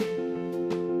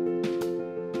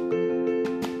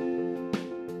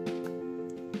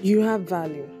You have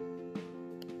value.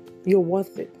 You're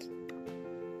worth it.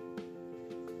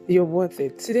 You're worth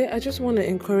it. Today, I just want to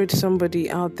encourage somebody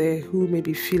out there who may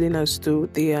be feeling as though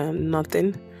they are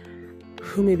nothing,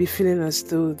 who may be feeling as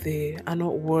though they are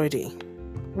not worthy.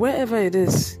 Wherever it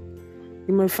is,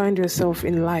 you might find yourself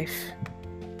in life.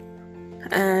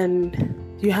 And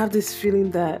you have this feeling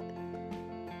that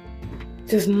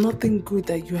there's nothing good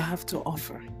that you have to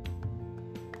offer.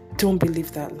 Don't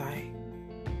believe that lie.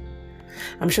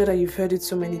 I'm sure that you've heard it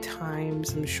so many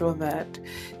times. I'm sure that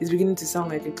it's beginning to sound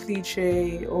like a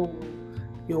cliche. Oh,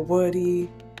 you're worthy,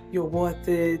 you're worth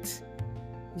it.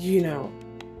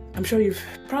 I'm sure you've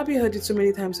probably heard it so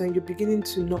many times and you're beginning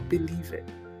to not believe it.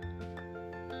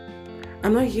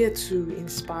 I'm not here to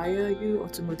inspire you or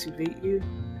to motivate you,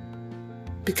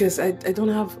 because I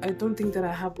don't think that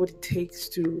I have what it takes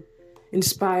to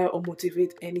inspire or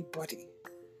motivate anybody.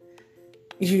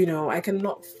 I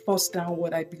cannot force down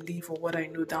what I believe or what I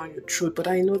know down your throat, but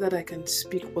I know that I can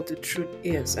speak what the truth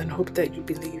is and hope that you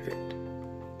believe it.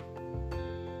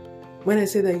 When I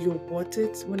say that you're worth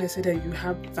it, when I say that you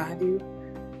have value,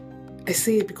 I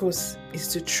say it because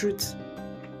it's the truth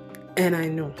and I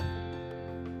know.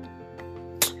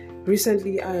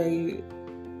 Recently, I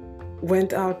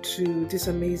went out to this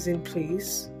amazing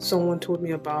place someone told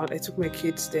me about. I took my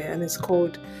kids there, and it's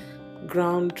called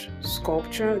Ground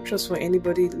Sculpture, just for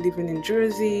anybody living in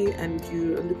Jersey and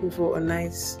you're looking for a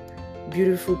nice,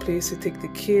 beautiful place to take the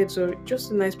kids, or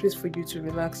just a nice place for you to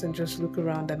relax and just look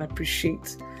around and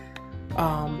appreciate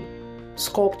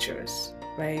sculptures,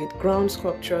 right? Ground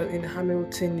Sculpture in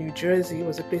Hamilton, New Jersey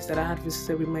was a place that I had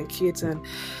visited with my kids, and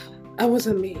I was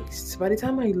amazed. By the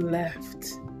time I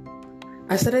left,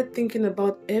 I started thinking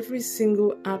about every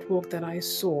single artwork that I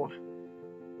saw,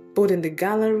 both in the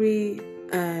gallery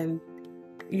and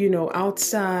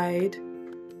outside.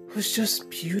 Was just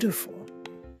beautiful.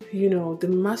 The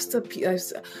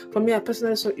masterpiece. For me, I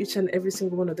personally saw each and every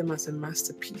single one of them as a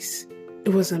masterpiece.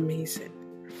 It was amazing.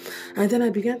 And then I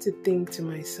began to think to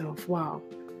myself, wow,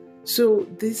 so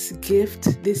this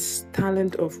gift, this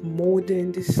talent of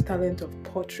molding, this talent of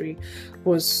pottery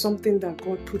was something that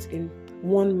God put in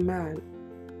one man,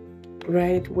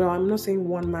 right? Well, I'm not saying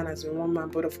one man as in one man,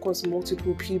 but of course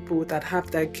multiple people that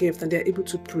have that gift and they're able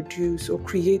to produce or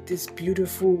create these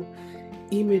beautiful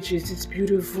images, these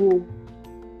beautiful,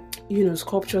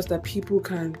 sculptures that people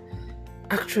can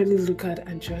actually look at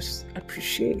and just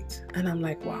appreciate. And I'm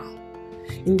like, wow.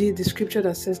 Indeed, the scripture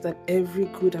that says that every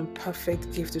good and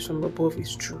perfect gift is from above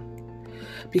is true.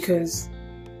 Because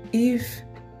if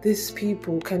these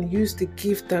people can use the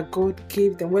gift that God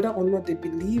gave them, whether or not they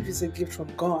believe is a gift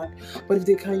from God, but if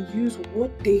they can use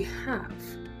what they have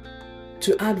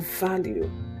to add value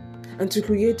and to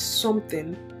create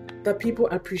something that people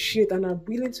appreciate and are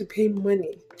willing to pay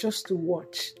money just to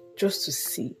watch, just to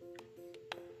see,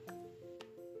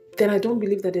 then I don't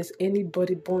believe that there's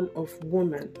anybody born of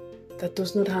woman that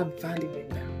does not have value in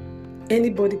them.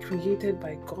 Anybody created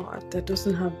by God that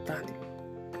doesn't have value.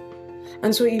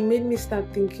 And so it made me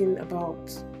start thinking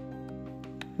about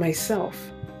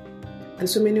myself and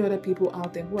so many other people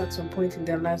out there who at some point in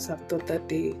their lives have thought that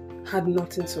they had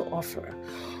nothing to offer,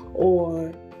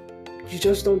 or you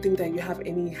just don't think that you have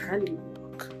any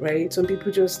handiwork, right? Some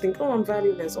people just think, oh, I'm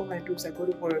valueless. All I do is I go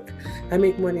to work, I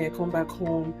make money, I come back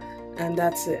home, and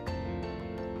that's it.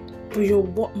 But you're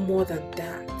what more than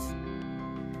that.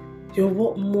 You're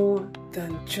what more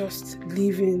than just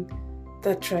living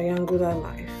that triangular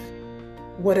life,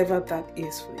 whatever that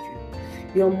is for you.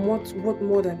 You're what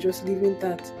more than just living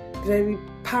that very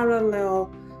parallel,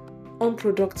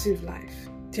 unproductive life.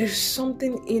 There's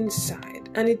something inside.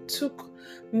 And it took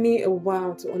me a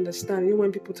while to understand.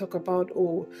 When people talk about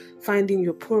finding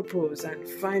your purpose and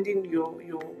finding your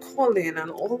calling and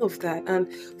all of that.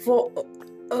 And for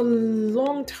a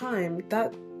long time,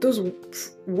 those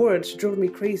words drove me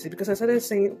crazy, because I started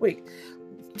saying, wait,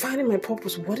 finding my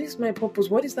purpose, what is my purpose?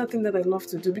 What is that thing that I love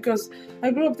to do? Because I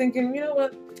grew up thinking, you know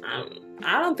what,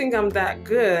 I don't think I'm that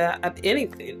good at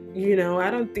anything.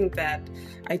 I don't think that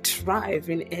I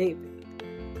thrive in anything.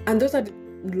 And those are the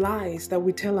lies that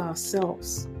we tell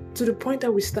ourselves to the point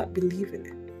that we start believing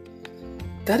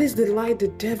it. That is the lie the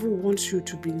devil wants you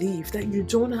to believe, that you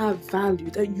don't have value,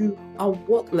 that you are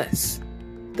worthless,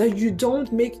 that you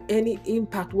don't make any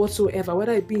impact whatsoever,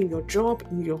 whether it be in your job,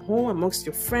 in your home, amongst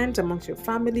your friends, amongst your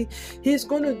family. He's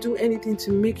going to do anything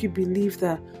to make you believe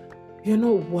that you're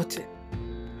not worth it.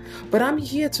 But I'm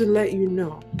here to let you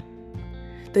know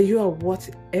that you are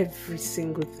worth every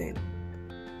single thing.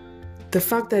 The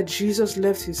fact that Jesus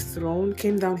left his throne,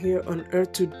 came down here on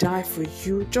earth to die for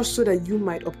you, just so that you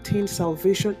might obtain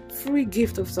salvation, free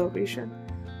gift of salvation.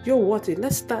 You're worth it.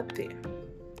 Let's start there.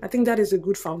 I think that is a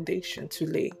good foundation to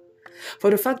lay. For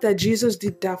the fact that Jesus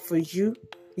did that for you,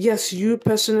 yes, you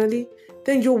personally,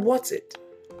 then you're worth it.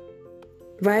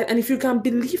 Right? And if you can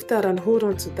believe that and hold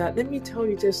on to that, let me tell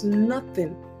you, there's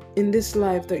nothing in this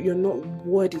life that you're not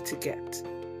worthy to get.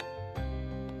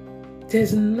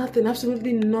 There's nothing,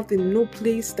 absolutely nothing, no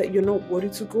place that you're not worthy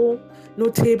to go, no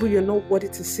table you're not worthy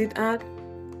to sit at.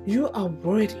 You are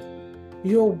worthy.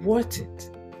 You're worth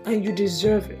it. And you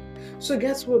deserve it. So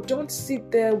guess what? Don't sit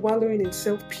there wallowing in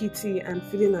self-pity and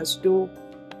feeling as though,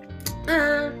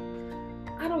 I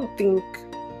don't think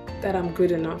that I'm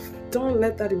good enough. Don't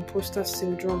let that imposter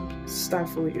syndrome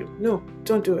stifle you. No,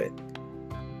 don't do it.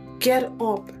 Get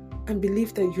up and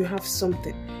believe that you have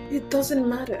something. It doesn't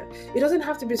matter. It doesn't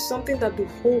have to be something that the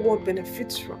whole world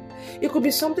benefits from. It could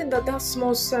be something that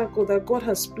small circle that God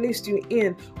has placed you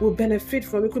in will benefit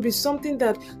from. It could be something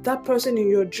that person in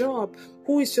your job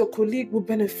who is your colleague will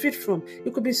benefit from.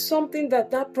 It could be something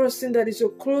that person that is your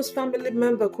close family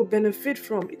member could benefit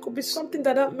from. It could be something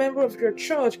that member of your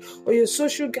church or your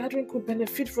social gathering could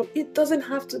benefit from. It doesn't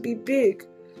have to be big.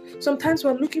 Sometimes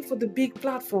we're looking for the big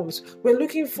platforms. We're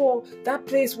looking for that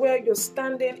place where you're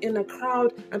standing in a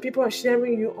crowd and people are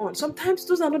cheering you on. Sometimes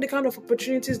those are not the kind of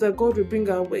opportunities that God will bring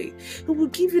our way. He will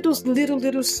give you those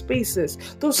little spaces,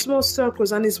 those small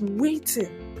circles, and is waiting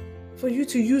for you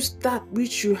to use that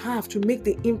which you have to make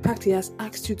the impact He has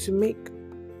asked you to make.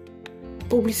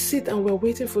 But we sit and we're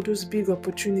waiting for those big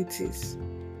opportunities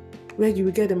where you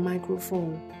will get a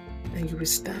microphone and you will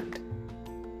stand.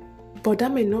 But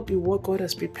that may not be what God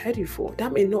has prepared you for.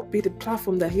 That may not be the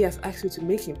platform that He has asked you to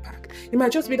make impact. It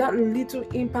might just be that little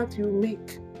impact you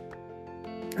make.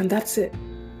 And that's it.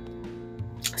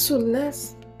 So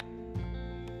let's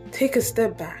take a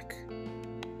step back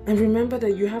and remember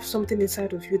that you have something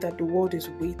inside of you that the world is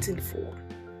waiting for.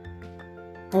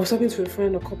 I was talking to a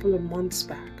friend a couple of months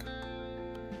back,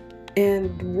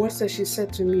 and the words that she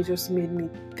said to me just made me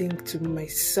think to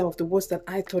myself, the words that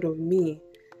I thought of me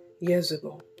years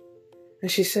ago. And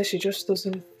she says she just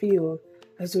doesn't feel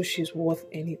as though she's worth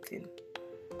anything.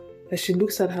 That she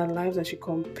looks at her lives and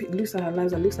looks at her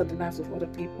lives and looks at the lives of other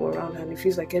people around her, and it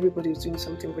feels like everybody is doing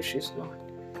something but she's not.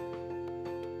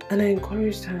 And I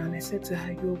encouraged her and I said to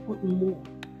her, you're worth more.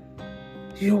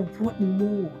 You're worth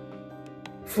more.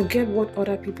 Forget what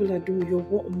other people are doing. You're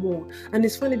worth more. And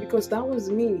it's funny because that was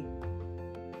me.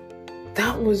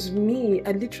 That was me.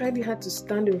 I literally had to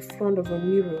stand in front of a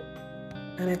mirror.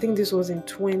 And I think this was in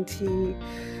 2020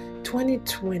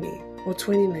 or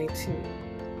 2019.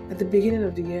 At the beginning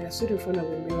of the year, I stood in front of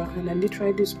a mirror and I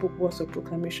literally spoke words of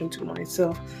proclamation to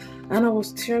myself. And I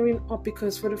was tearing up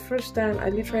because for the first time, I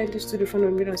literally stood in front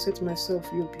of a mirror and said to myself,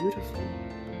 you're beautiful.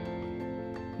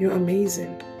 You're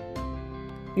amazing.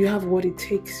 You have what it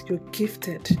takes. You're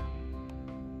gifted.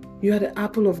 You are the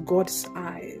apple of God's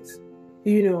eyes.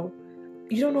 You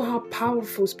don't know how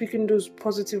powerful speaking those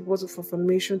positive words of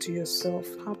affirmation to yourself,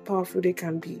 how powerful they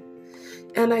can be.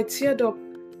 And I teared up,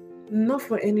 not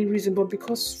for any reason, but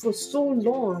because for so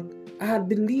long, I had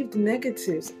believed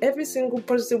negatives. Every single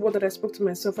positive word that I spoke to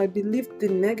myself, I believed the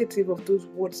negative of those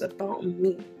words about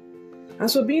me.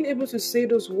 And so being able to say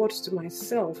those words to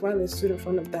myself while I stood in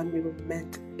front of that mirror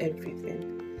meant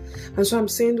everything. And so I'm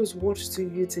saying those words to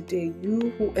you today,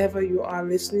 you, whoever you are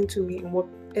listening to me in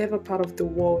whatever part of the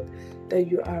world that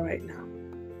you are right now.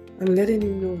 I'm letting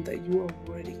you know that you are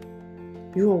worthy.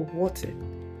 You are worth it.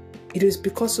 It is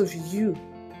because of you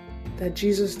that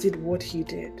Jesus did what He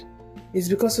did. It's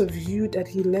because of you that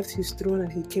He left His throne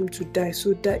and He came to die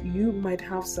so that you might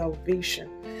have salvation,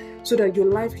 so that your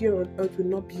life here on earth will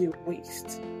not be a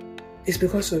waste. It's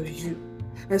because of you.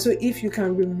 And so if you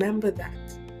can remember that,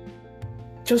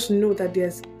 just know that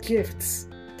there's gifts,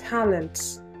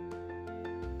 talents,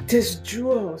 there's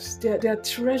jewels, there are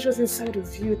treasures inside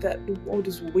of you that the world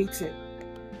is waiting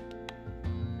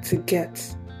to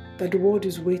get, that the world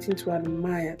is waiting to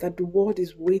admire, that the world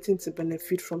is waiting to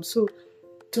benefit from. So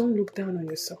don't look down on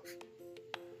yourself.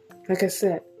 Like I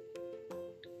said,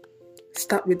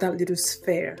 start with that little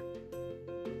sphere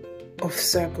of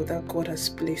circle that God has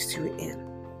placed you in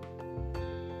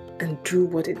and do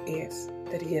what it is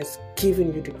that He has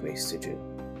given you the grace to do.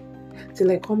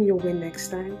 Till I come your way next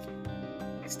time,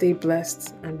 stay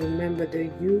blessed and remember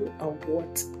that you are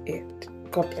worth it.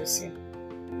 God bless you.